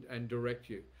 comfort and direct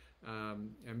you,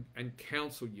 and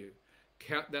counsel you.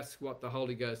 That's what the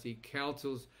Holy Ghost, he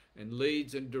counsels and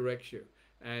leads and directs you.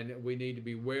 And we need to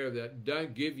be aware of that.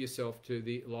 Don't give yourself to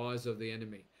the lies of the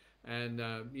enemy. And,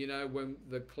 you know, when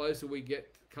the closer we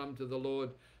come to the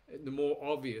Lord, the more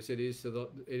obvious it is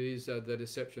the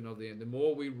deception of the enemy. The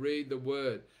more we read the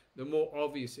word, the more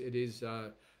obvious it is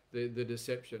the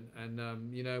deception.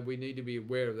 And, you know, we need to be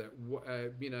aware of that.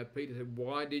 You know, Peter said,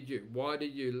 why did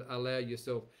you allow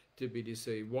yourself to be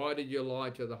deceived? Why did you lie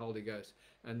to the Holy Ghost?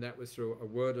 And that was through a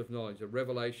word of knowledge, a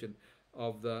revelation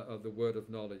of the word of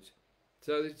knowledge.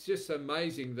 So it's just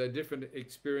amazing the different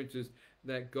experiences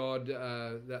that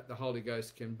that the Holy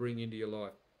Ghost can bring into your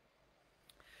life.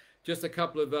 Just a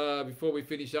couple of, before we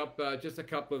finish up, just a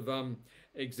couple of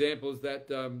examples that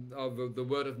of the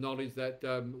word of knowledge that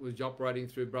was operating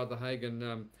through Brother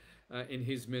Hagin in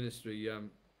his ministry. You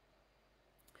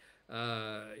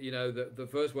know, the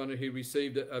first one, he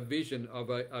received a vision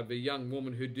of a young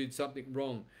woman who did something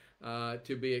wrong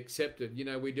to be accepted. You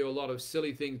know, we do a lot of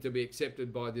silly things to be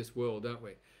accepted by this world, don't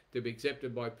we? To be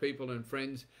accepted by people and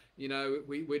friends. You know,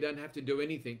 we don't have to do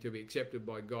anything to be accepted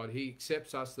by God. He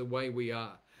accepts us the way we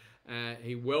are.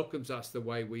 He welcomes us the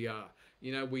way we are.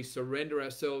 You know, we surrender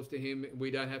ourselves to him. We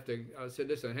don't have to say,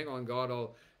 listen, hang on, God,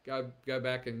 I'll go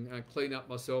back and clean up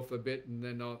myself a bit, and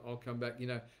then I'll come back. You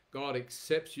know, God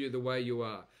accepts you the way you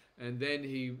are. And then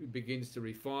he begins to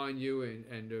refine you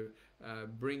and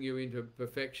bring you into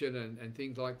perfection and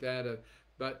things like that.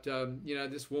 But you know,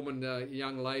 this woman,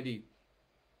 young lady,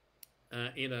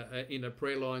 in a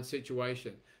prayer line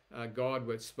situation, God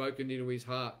was spoken into his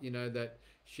heart, you know, that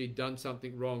she'd done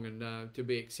something wrong and to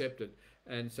be accepted.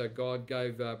 And so God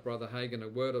gave Brother Hagin a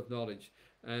word of knowledge.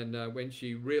 And when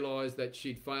she realized that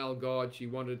she'd failed God, she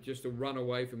wanted just to run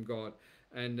away from God.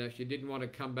 And she didn't want to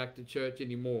come back to church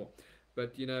anymore.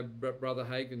 But, you know, Brother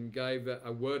Hagin gave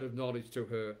a word of knowledge to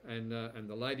her, and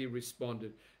the lady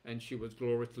responded, and she was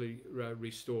gloriously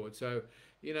restored. So,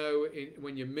 you know,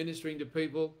 when you're ministering to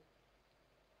people,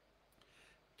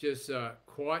 just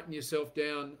quieten yourself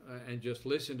down and just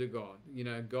listen to God. You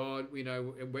know, God, you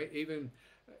know, even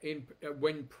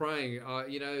when praying,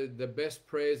 you know, the best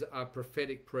prayers are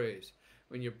prophetic prayers.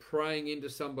 When you're praying into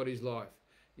somebody's life,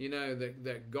 you know,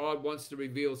 that God wants to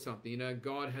reveal something. You know,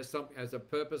 God has a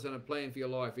purpose and a plan for your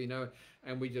life, you know,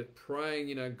 and we just praying,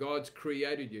 you know, God's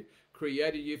created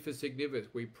you for significance.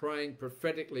 We're praying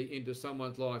prophetically into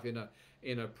someone's life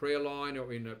in a prayer line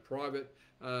or in a private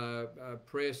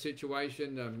prayer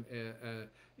situation,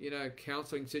 you know,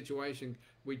 counseling situation.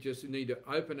 We just need to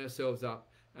open ourselves up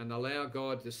and allow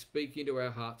God to speak into our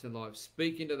hearts and lives,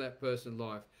 speak into that person's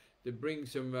life, to bring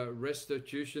some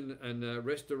restitution and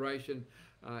restoration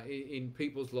in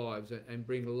people's lives, and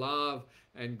bring love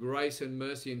and grace and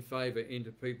mercy and favor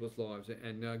into people's lives.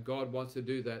 And God wants to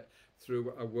do that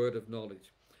through a word of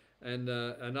knowledge. And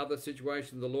another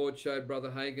situation, the Lord showed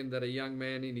Brother Hagin that a young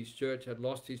man in his church had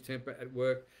lost his temper at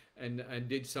work and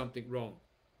did something wrong.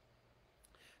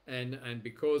 And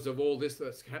because of all this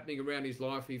that's happening around his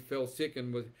life, he fell sick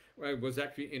and was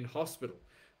actually in hospital.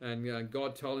 And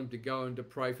God told him to go and to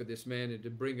pray for this man and to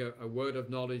bring a word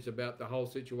of knowledge about the whole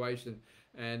situation.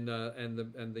 And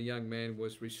the young man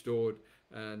was restored.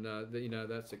 And you know,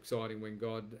 that's exciting when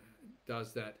God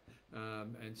does that.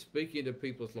 And speaking into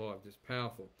people's lives is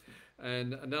powerful.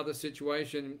 And another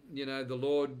situation, you know, the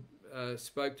Lord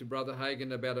spoke to Brother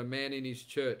Hagin about a man in his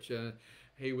church.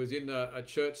 He was in a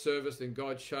church service, and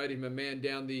God showed him a man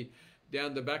down the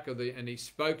back of and he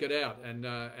spoke it out.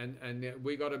 And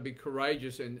we got to be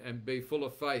courageous and be full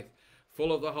of faith,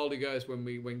 full of the Holy Ghost.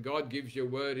 When God gives you a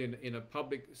word in a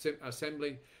public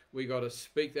assembly, we got to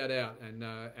speak that out.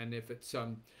 And if it's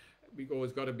we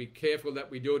always got to be careful that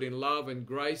we do it in love and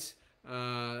grace.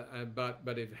 But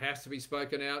if it has to be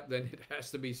spoken out, then it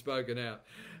has to be spoken out.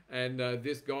 And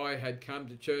this guy had come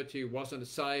to church. He wasn't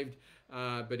saved,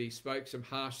 but he spoke some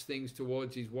harsh things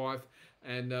towards his wife.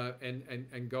 And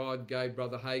God gave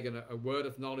Brother Hagin a word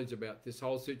of knowledge about this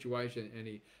whole situation, and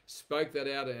he spoke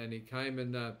that out. And he came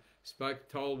and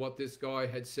told what this guy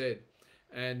had said.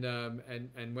 And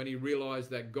when he realized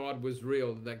that God was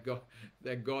real,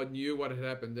 that God knew what had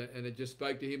happened, and it just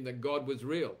spoke to him that God was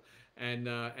real. And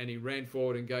he ran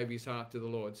forward and gave his heart to the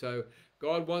Lord. So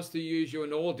God wants to use you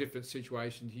in all different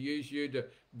situations, to use you to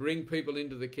bring people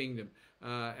into the kingdom.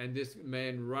 And this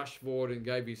man rushed forward and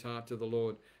gave his heart to the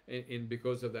Lord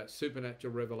because of that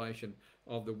supernatural revelation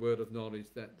of the word of knowledge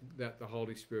that the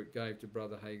Holy Spirit gave to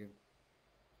Brother Hagin.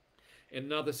 In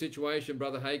another situation,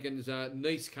 Brother Hagin's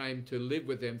niece came to live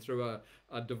with them through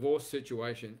a divorce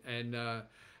situation,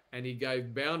 and he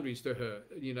gave boundaries to her,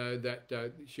 you know,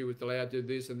 that she was allowed to do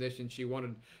this and this, and she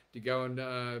wanted to go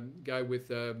and go with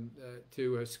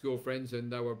to her school friends,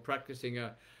 and they were practicing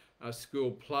a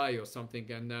school play or something,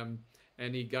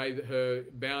 and he gave her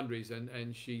boundaries,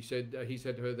 and he said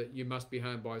to her that you must be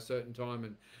home by a certain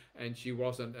time, and she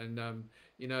wasn't, and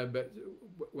you know, but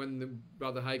when the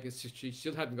Brother Hagin, she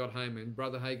still hadn't got home, and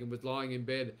Brother Hagin was lying in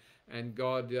bed, and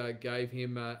God gave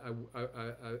him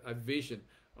a vision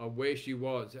of where she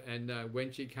was. And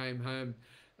when she came home,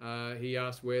 he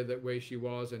asked where she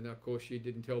was, and of course she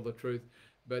didn't tell the truth.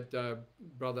 But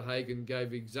Brother Hagin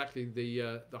gave exactly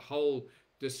the whole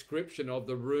description of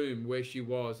the room where she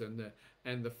was, and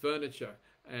the furniture,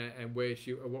 and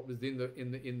what was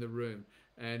in the room.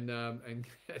 And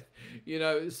you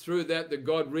know, it's through that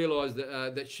God realized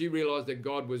that she realized that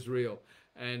God was real,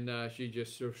 and she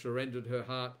just surrendered her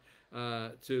heart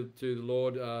to the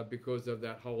Lord because of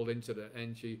that whole incident,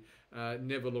 and she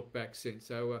never looked back since.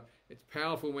 So it's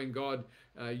powerful when God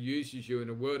uses you in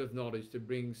a word of knowledge to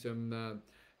bring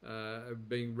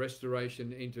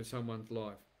restoration into someone's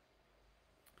life.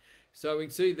 So we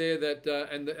can see there that,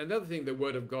 and another thing the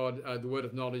word of God, the word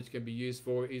of knowledge can be used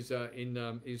for is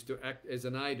to act as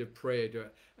an aid of prayer, to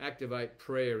activate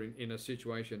prayer in a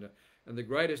situation, And the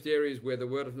greatest areas where the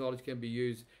word of knowledge can be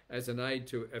used as an aid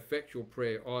to effectual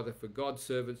prayer, either for God's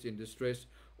servants in distress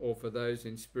or for those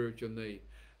in spiritual need.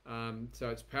 So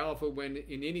it's powerful when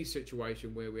in any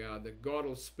situation where we are, that God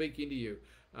will speak into you,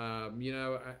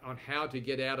 on how to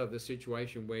get out of the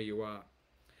situation where you are.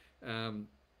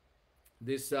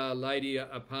 This lady,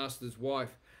 a pastor's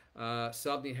wife,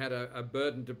 suddenly had a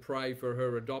burden to pray for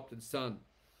her adopted son.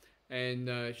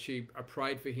 And she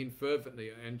prayed for him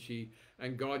fervently,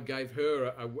 and God gave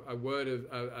her a word of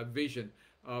a vision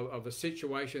of a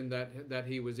situation that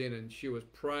he was in, and she was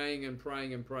praying and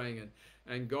praying and praying,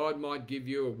 and God might give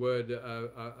you a word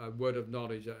of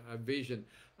knowledge, a vision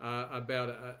about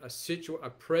a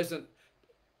present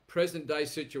day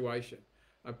situation.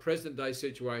 A present day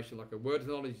situation, like a word of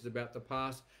knowledge is about the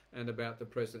past and about the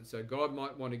present. So God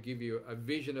might want to give you a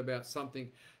vision about something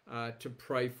to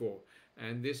pray for.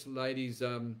 And this lady's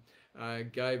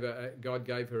God gave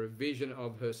her a vision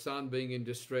of her son being in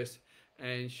distress,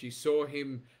 and she saw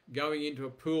him going into a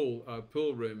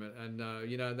pool room, and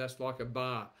that's like a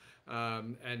bar,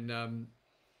 and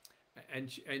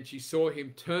she saw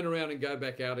him turn around and go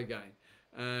back out again.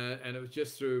 And it was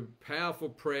just through powerful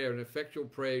prayer and effectual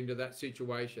prayer into that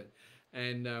situation.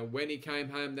 And when he came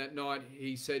home that night,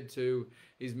 he said to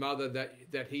his mother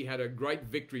that he had a great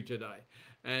victory today.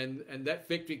 And that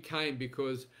victory came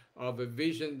because of a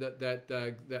vision that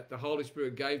the Holy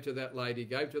Spirit gave to that lady,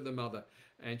 gave to the mother,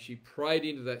 and she prayed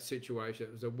into that situation.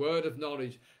 It was a word of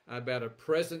knowledge about a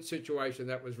present situation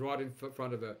that was right in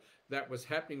front of her, that was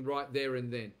happening right there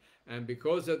and then. And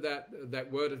because of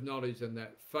that word of knowledge and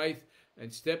that faith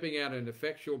and stepping out and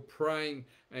effectual praying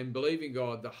and believing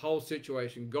God, the whole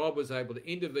situation, God was able to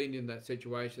intervene in that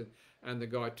situation, and the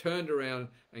guy turned around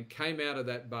and came out of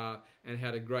that bar and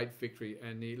had a great victory,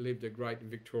 and he lived a great and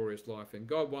victorious life. And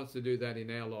God wants to do that in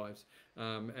our lives,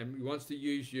 and he wants to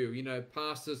use you.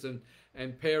 Pastors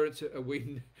and parents,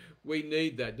 we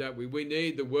need that, don't we? We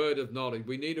need the word of knowledge.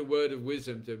 We need a word of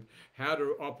wisdom to how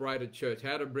to operate a church,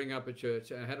 how to bring up a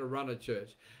church, how to run a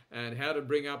church, and how to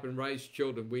bring up and raise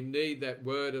children. We need that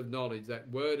word of knowledge, that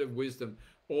word of wisdom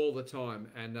all the time.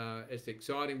 And it's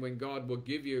exciting when God will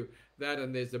give you that,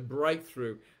 and there's a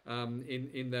breakthrough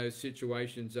in those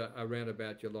situations around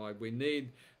about your life. We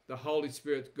need the Holy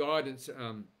Spirit's guidance,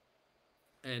 and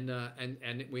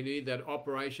we need that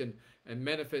operation and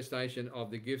manifestation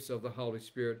of the gifts of the Holy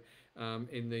Spirit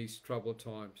in these troubled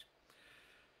times.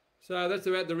 So that's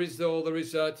about all there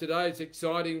is today. It's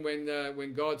exciting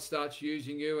when God starts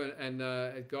using you, and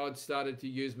God started to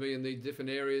use me in these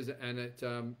different areas, and it's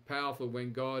powerful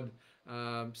when God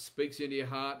speaks into your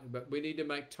heart. But we need to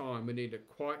make time. We need to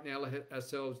quieten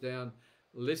ourselves down,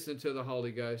 listen to the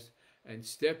Holy Ghost, and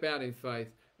step out in faith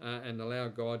and allow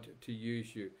God to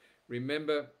use you.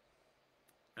 Remember,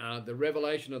 the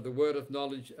revelation of the word of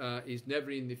knowledge is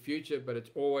never in the future, but it's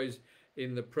always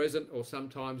in the present, or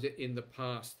sometimes in the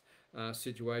past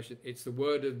situation. It's the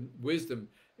word of wisdom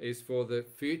is for the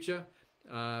future,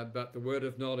 but the word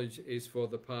of knowledge is for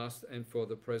the past and for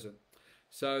the present.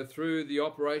 So through the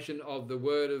operation of the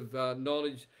word of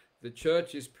knowledge, the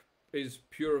church is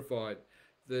purified,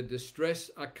 the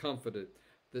distressed are comforted,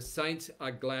 the saints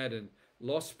are gladdened,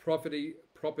 lost property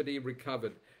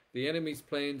recovered, the enemy's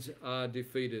plans are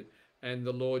defeated, and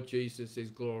the Lord Jesus is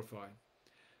glorified.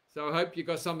 So I hope you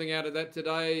got something out of that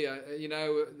today.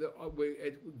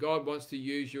 God wants to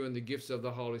use you in the gifts of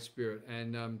the Holy Spirit.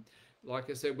 And like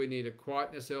I said, we need to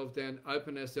quieten ourselves down,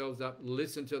 open ourselves up,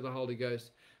 listen to the Holy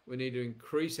Ghost. We need to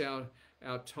increase our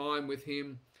time with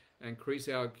him, increase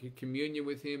our communion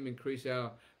with him, increase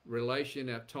our relation,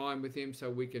 our time with him, so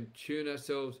we can tune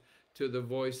ourselves to the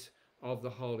voice of the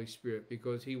Holy Spirit,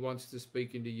 because he wants to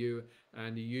speak into you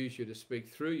and to use you to speak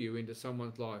through you into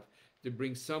someone's life, to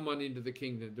bring someone into the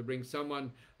kingdom, to bring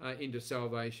someone into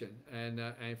salvation, and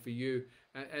for you,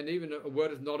 and even a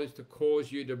word of knowledge to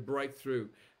cause you to break through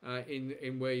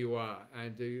in where you are,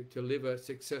 and to live a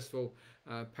successful,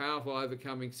 powerful,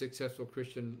 overcoming, successful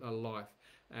Christian life.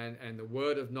 And the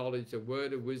word of knowledge, the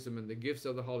word of wisdom, and the gifts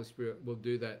of the Holy Spirit will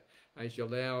do that as you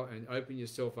allow and open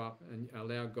yourself up and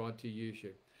allow God to use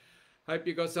you. Hope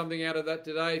you got something out of that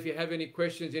today. If you have any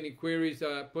questions, any queries,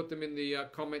 put them in the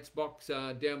comments box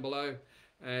down below,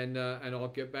 and I'll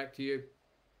get back to you.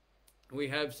 We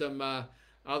have some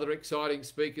other exciting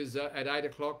speakers at 8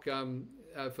 o'clock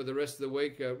for the rest of the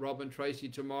week. Rob and Tracy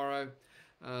tomorrow,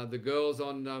 the girls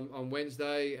on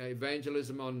Wednesday,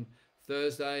 evangelism on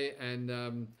Thursday,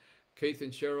 and Keith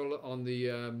and Cheryl on the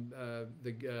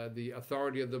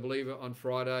authority of the believer on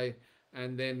Friday.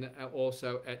 And then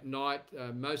also at night,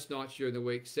 most nights during the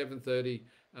week, 7:30,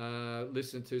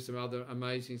 listen to some other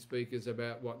amazing speakers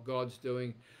about what God's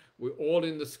doing We're all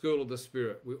in the school of the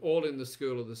Spirit. We're all in the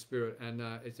school of the Spirit, and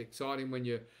it's exciting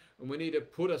and we need to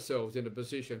put ourselves in a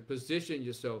position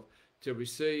yourself to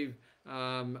receive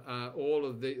all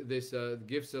of this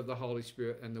gifts of the Holy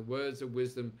Spirit and the words of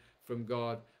wisdom from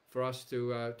God for us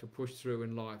to push through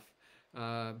in life.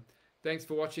 Thanks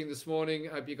for watching this morning.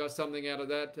 Hope you got something out of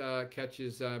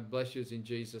that. Bless you in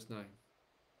Jesus' name.